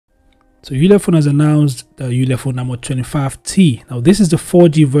So Ulefone has announced the Ulefone Armor 25T. Now this is the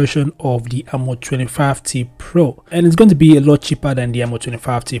 4G version of the Armor 25T Pro, and it's going to be a lot cheaper than the Armor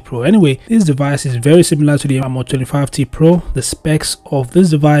 25T Pro. Anyway, this device is very similar to the Armor 25T Pro. The specs of this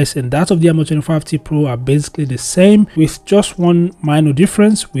device and that of the Armor 25T Pro are basically the same, with just one minor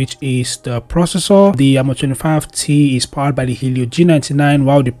difference, which is the processor. The Armor 25T is powered by the Helio G99,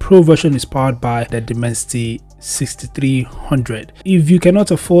 while the Pro version is powered by the Dimensity 6300. If you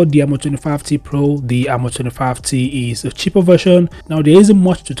cannot afford the Armor 25T Pro, the Armor 25T is a cheaper version. Now there isn't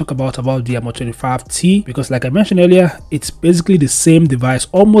much to talk about the Armor 25T, because like I mentioned earlier, it's basically the same device,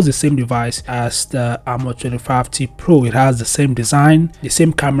 almost the same device as the Armor 25T Pro. It has the same design, the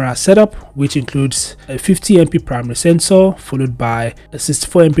same camera setup, which includes a 50MP primary sensor followed by a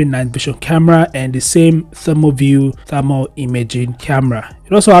 64MP night vision camera and the same thermal imaging camera.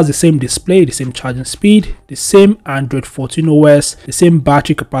 It also has the same display, the same charging speed, the same Android 14 OS, the same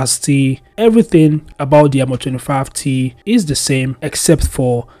battery capacity. Everything about the Armor 25T is the same except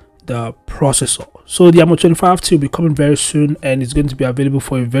for the processor. So the Armor 25T will be coming very soon, and it's going to be available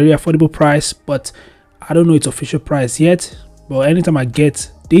for a very affordable price, but I don't know its official price yet. But anytime I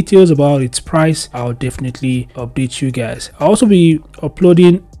get details about its price, I'll definitely update you guys. I'll also be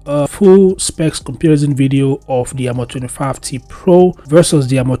uploading a full specs comparison video of the Armor 25T Pro versus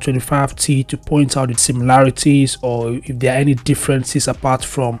the Armor 25T to point out the similarities, or if there are any differences apart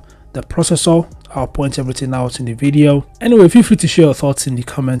from the processor. I'll point everything out in the video. Anyway, feel free to share your thoughts in the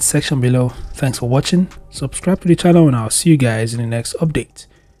comment section below. Thanks for watching. Subscribe to the channel, and I'll see you guys in the next update.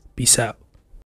 Peace out.